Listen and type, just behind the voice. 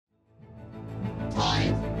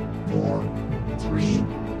4, 3,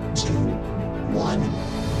 2, 1,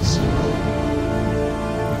 0.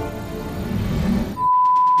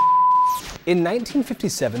 In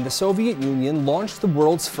 1957, the Soviet Union launched the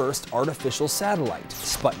world's first artificial satellite,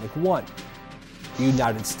 Sputnik 1. The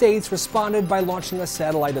United States responded by launching a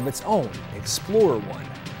satellite of its own, Explorer 1.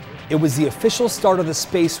 It was the official start of the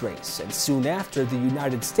space race, and soon after, the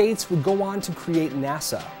United States would go on to create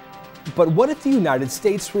NASA. But what if the United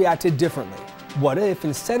States reacted differently? What if,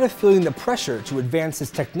 instead of feeling the pressure to advance its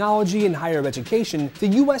technology and higher education, the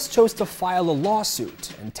US chose to file a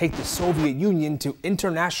lawsuit and take the Soviet Union to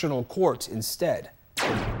international court instead?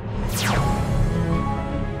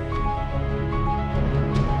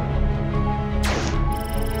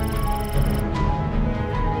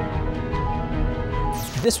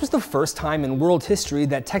 This was the first time in world history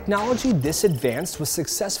that technology this advanced was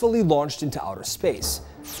successfully launched into outer space.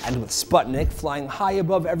 And with Sputnik flying high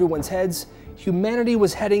above everyone's heads, humanity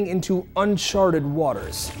was heading into uncharted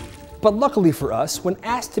waters. But luckily for us, when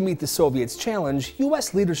asked to meet the Soviets' challenge,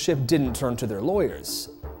 US leadership didn't turn to their lawyers.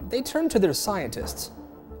 They turned to their scientists.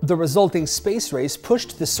 The resulting space race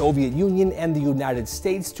pushed the Soviet Union and the United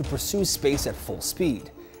States to pursue space at full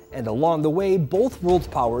speed. And along the way, both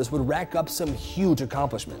world powers would rack up some huge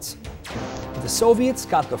accomplishments. The Soviets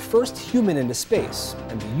got the first human into space,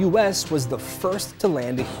 and the US was the first to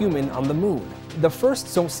land a human on the moon. The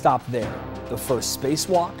firsts don't stop there. The first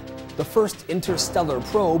spacewalk, the first interstellar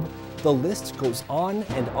probe, the list goes on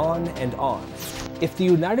and on and on. If the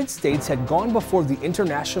United States had gone before the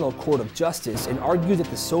International Court of Justice and argued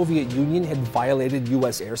that the Soviet Union had violated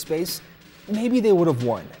US airspace, maybe they would have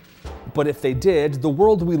won. But if they did, the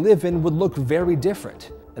world we live in would look very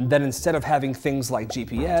different. And then instead of having things like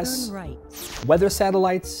GPS, weather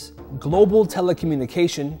satellites, global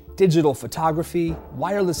telecommunication, digital photography,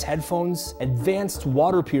 wireless headphones, advanced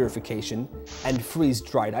water purification, and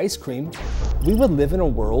freeze-dried ice cream, we would live in a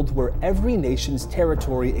world where every nation's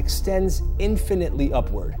territory extends infinitely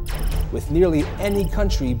upward, with nearly any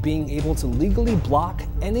country being able to legally block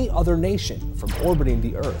any other nation from orbiting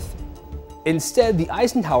the Earth. Instead, the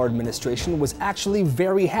Eisenhower administration was actually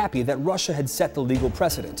very happy that Russia had set the legal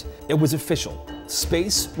precedent. It was official.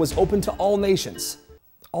 Space was open to all nations.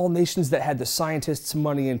 All nations that had the scientists,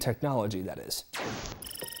 money, and technology, that is.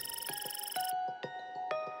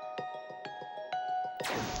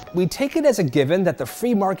 We take it as a given that the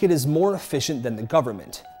free market is more efficient than the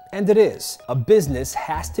government. And it is. A business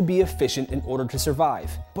has to be efficient in order to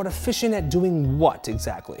survive. But efficient at doing what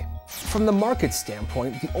exactly? From the market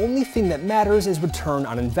standpoint, the only thing that matters is return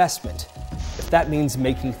on investment. If that means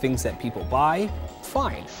making things that people buy,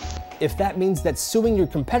 fine. If that means that suing your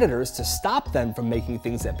competitors to stop them from making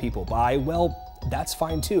things that people buy, well, that's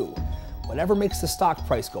fine too. Whatever makes the stock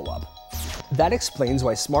price go up. That explains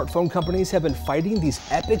why smartphone companies have been fighting these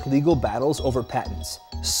epic legal battles over patents.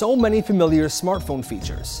 So many familiar smartphone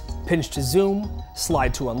features, pinch to zoom,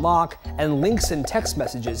 slide to unlock, and links and text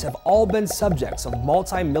messages have all been subjects of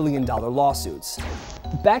multi-million-dollar lawsuits.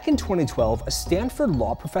 Back in 2012, a Stanford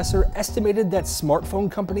law professor estimated that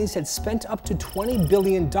smartphone companies had spent up to $20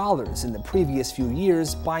 billion in the previous few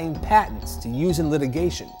years buying patents to use in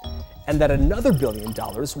litigation, and that another $1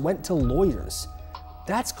 billion went to lawyers.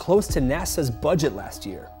 That's close to NASA's budget last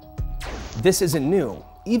year. This isn't new.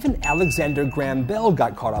 Even Alexander Graham Bell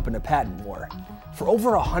got caught up in a patent war. For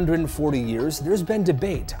over 140 years, there's been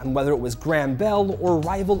debate on whether it was Graham Bell or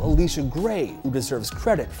rival Elisha Gray who deserves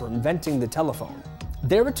credit for inventing the telephone.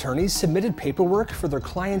 Their attorneys submitted paperwork for their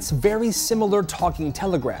client's very similar talking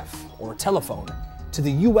telegraph, or telephone, to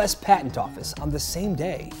the US Patent Office on the same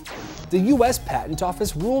day. The US Patent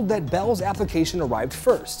Office ruled that Bell's application arrived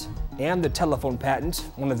first, and the telephone patent,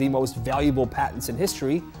 one of the most valuable patents in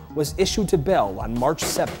history, was issued to Bell on March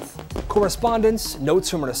 7th. Correspondence, notes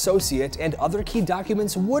from an associate, and other key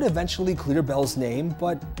documents would eventually clear Bell's name,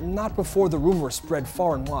 but not before the rumor spread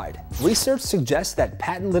far and wide. Research suggests that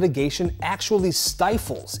patent litigation actually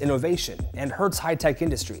stifles innovation and hurts high-tech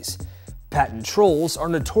industries. Patent trolls are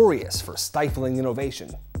notorious for stifling innovation.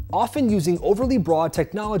 Often using overly broad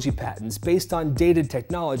technology patents based on dated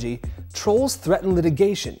technology, trolls threaten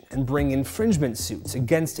litigation and bring infringement suits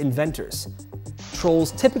against inventors.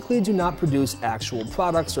 Trolls typically do not produce actual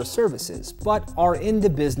products or services, but are in the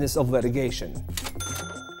business of litigation.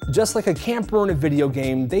 Just like a camper in a video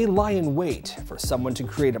game, they lie in wait for someone to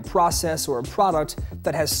create a process or a product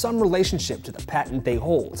that has some relationship to the patent they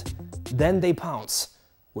hold. Then they pounce,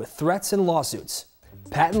 with threats and lawsuits.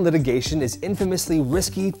 Patent litigation is infamously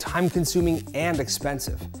risky, time-consuming, and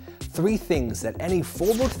expensive. three things that any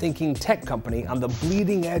forward-thinking tech company on the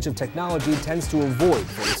bleeding edge of technology tends to avoid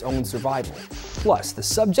for its own survival. Plus, the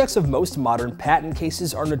subjects of most modern patent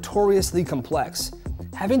cases are notoriously complex.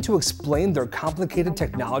 Having to explain their complicated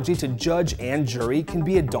technology to judge and jury can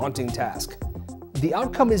be a daunting task. The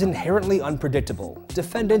outcome is inherently unpredictable.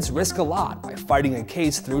 Defendants risk a lot by fighting a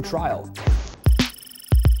case through trial.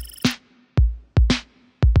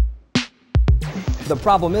 The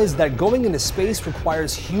problem is that going into space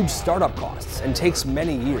requires huge startup costs and takes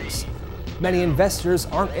many years. Many investors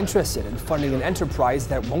aren't interested in funding an enterprise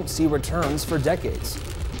that won't see returns for decades.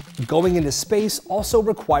 Going into space also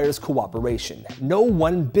requires cooperation. No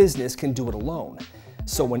one business can do it alone.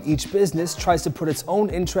 So when each business tries to put its own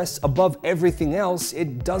interests above everything else,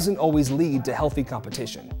 it doesn't always lead to healthy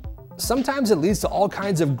competition. Sometimes it leads to all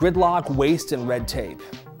kinds of gridlock, waste, and red tape.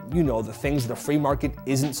 You know, the things the free market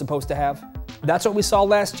isn't supposed to have. That's what we saw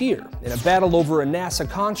last year in a battle over a NASA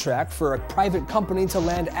contract for a private company to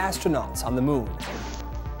land astronauts on the moon.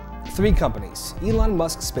 Three companies, Elon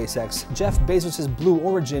Musk's SpaceX, Jeff Bezos' Blue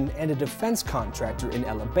Origin, and a defense contractor in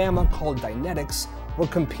Alabama called Dynetics, were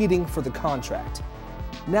competing for the contract.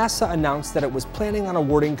 NASA announced that it was planning on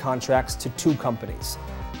awarding contracts to two companies.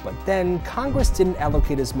 But then Congress didn't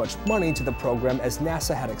allocate as much money to the program as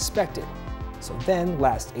NASA had expected. So then,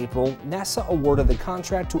 last April, NASA awarded the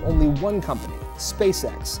contract to only one company,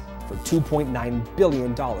 SpaceX, for $2.9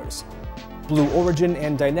 billion. Blue Origin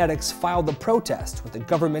and Dynetics filed the protest with the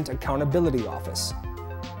Government Accountability Office.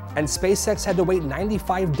 And SpaceX had to wait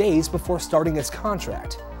 95 days before starting its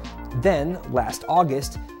contract. Then, last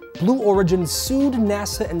August, Blue Origin sued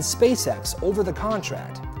NASA and SpaceX over the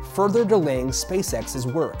contract, further delaying SpaceX's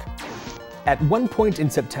work. At one point in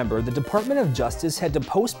September, the Department of Justice had to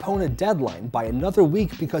postpone a deadline by another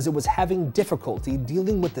week because it was having difficulty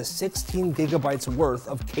dealing with the 16 gigabytes worth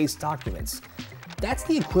of case documents. That's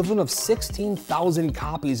the equivalent of 16,000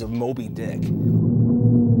 copies of Moby Dick.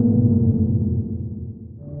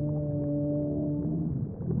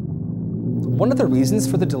 One of the reasons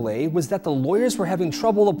for the delay was that the lawyers were having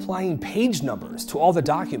trouble applying page numbers to all the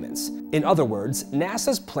documents. In other words,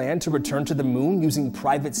 NASA's plan to return to the moon using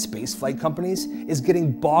private spaceflight companies is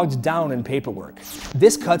getting bogged down in paperwork.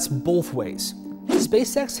 This cuts both ways.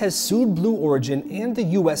 SpaceX has sued Blue Origin and the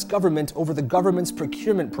US government over the government's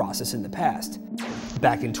procurement process in the past.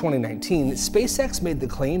 Back in 2019, SpaceX made the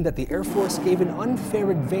claim that the Air Force gave an unfair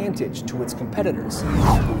advantage to its competitors,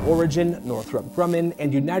 Blue Origin, Northrop Grumman,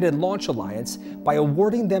 and United Launch Alliance, by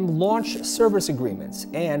awarding them launch service agreements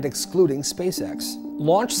and excluding SpaceX.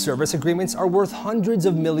 Launch service agreements are worth hundreds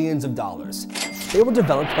of millions of dollars. They were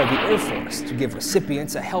developed by the Air Force to give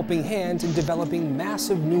recipients a helping hand in developing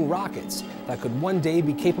massive new rockets that could one day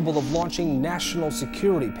be capable of launching national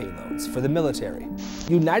security payloads for the military.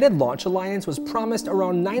 United Launch Alliance was promised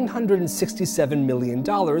around $967 million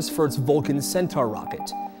for its Vulcan Centaur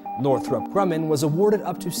rocket. Northrop Grumman was awarded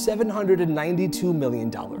up to $792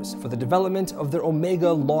 million for the development of their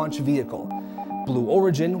Omega launch vehicle. Blue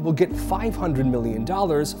Origin will get $500 million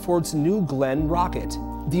for its New Glenn rocket.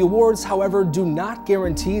 The awards, however, do not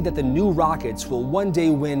guarantee that the new rockets will one day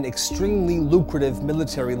win extremely lucrative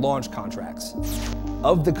military launch contracts.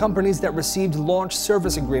 Of the companies that received launch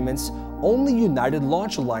service agreements, only United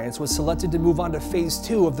Launch Alliance was selected to move on to Phase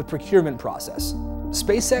 2 of the procurement process.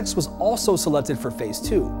 SpaceX was also selected for Phase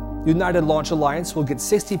 2. United Launch Alliance will get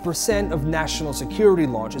 60% of national security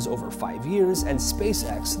launches over 5 years, and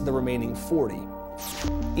SpaceX the remaining 40%.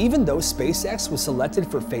 Even though SpaceX was selected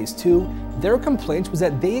for Phase 2, their complaint was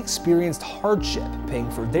that they experienced hardship paying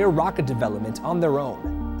for their rocket development on their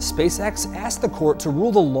own. SpaceX asked the court to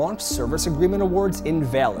rule the launch service agreement awards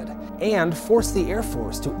invalid and force the Air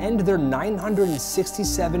Force to end their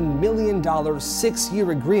 $967 million 6-year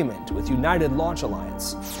agreement with United Launch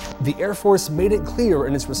Alliance. The Air Force made it clear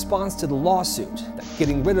in its response to the lawsuit that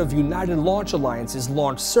getting rid of United Launch Alliance's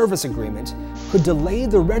launch service agreement could delay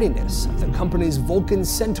the readiness of the company's Vulcan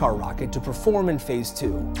Centaur rocket to perform in Phase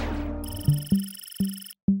 2.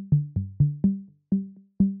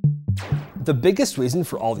 The biggest reason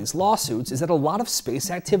for all these lawsuits is that a lot of space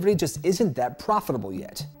activity just isn't that profitable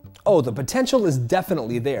yet. Oh, the potential is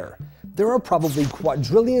definitely there. There are probably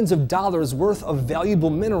quadrillions of dollars worth of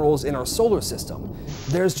valuable minerals in our solar system.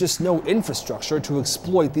 There's just no infrastructure to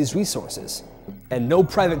exploit these resources. And no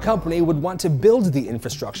private company would want to build the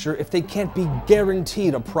infrastructure if they can't be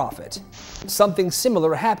guaranteed a profit. Something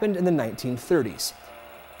similar happened in the 1930s.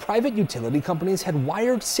 Private utility companies had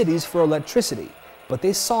wired cities for electricity, but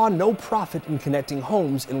they saw no profit in connecting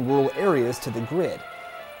homes in rural areas to the grid.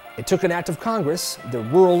 It took an act of Congress, the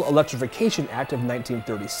Rural Electrification Act of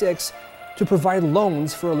 1936, to provide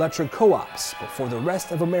loans for electric co-ops before the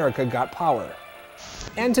rest of America got power.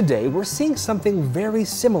 And today, we're seeing something very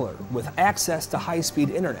similar with access to high-speed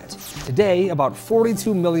internet. Today, about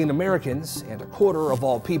 42 million Americans, and a quarter of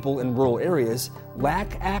all people in rural areas,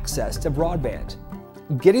 lack access to broadband.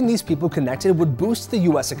 Getting these people connected would boost the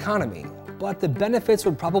US economy, but the benefits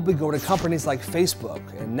would probably go to companies like Facebook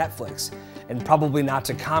and Netflix, and probably not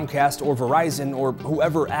to Comcast or Verizon or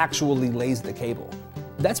whoever actually lays the cable.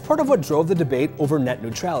 That's part of what drove the debate over net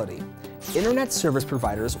neutrality. Internet service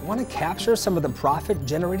providers want to capture some of the profit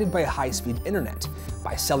generated by high-speed internet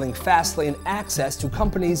by selling fast lane access to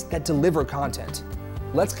companies that deliver content.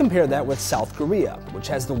 Let's compare that with South Korea, which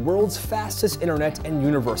has the world's fastest internet and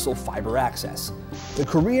universal fiber access. The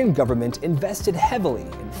Korean government invested heavily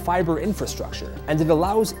in fiber infrastructure, and it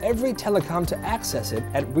allows every telecom to access it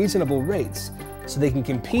at reasonable rates, so they can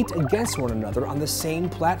compete against one another on the same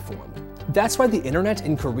platform. That's why the internet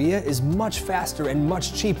in Korea is much faster and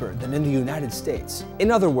much cheaper than in the United States.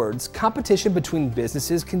 In other words, competition between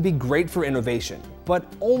businesses can be great for innovation, but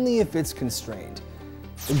only if it's constrained.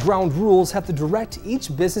 The ground rules have to direct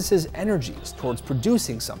each business's energies towards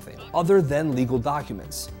producing something other than legal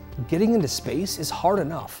documents. Getting into space is hard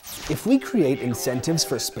enough. If we create incentives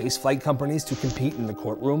for spaceflight companies to compete in the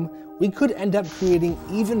courtroom, we could end up creating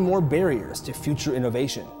even more barriers to future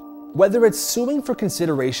innovation. Whether it's suing for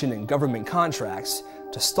consideration in government contracts,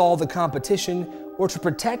 to stall the competition, or to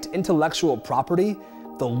protect intellectual property,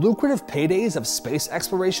 the lucrative paydays of space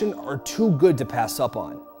exploration are too good to pass up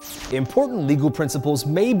on. Important legal principles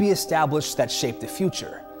may be established that shape the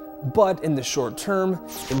future, but in the short term,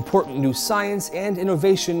 important new science and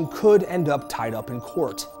innovation could end up tied up in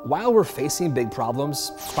court. While we're facing big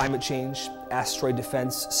problems, climate change, asteroid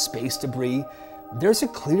defense, space debris, there's a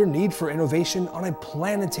clear need for innovation on a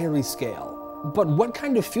planetary scale. But what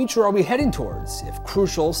kind of future are we heading towards if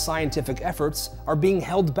crucial scientific efforts are being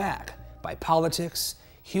held back by politics,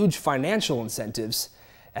 huge financial incentives,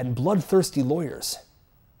 and bloodthirsty lawyers?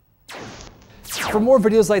 For more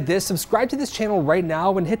videos like this, subscribe to this channel right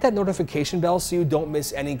now and hit that notification bell so you don't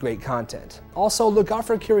miss any great content. Also, look out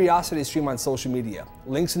for Curiosity Stream on social media.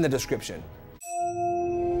 Links in the description.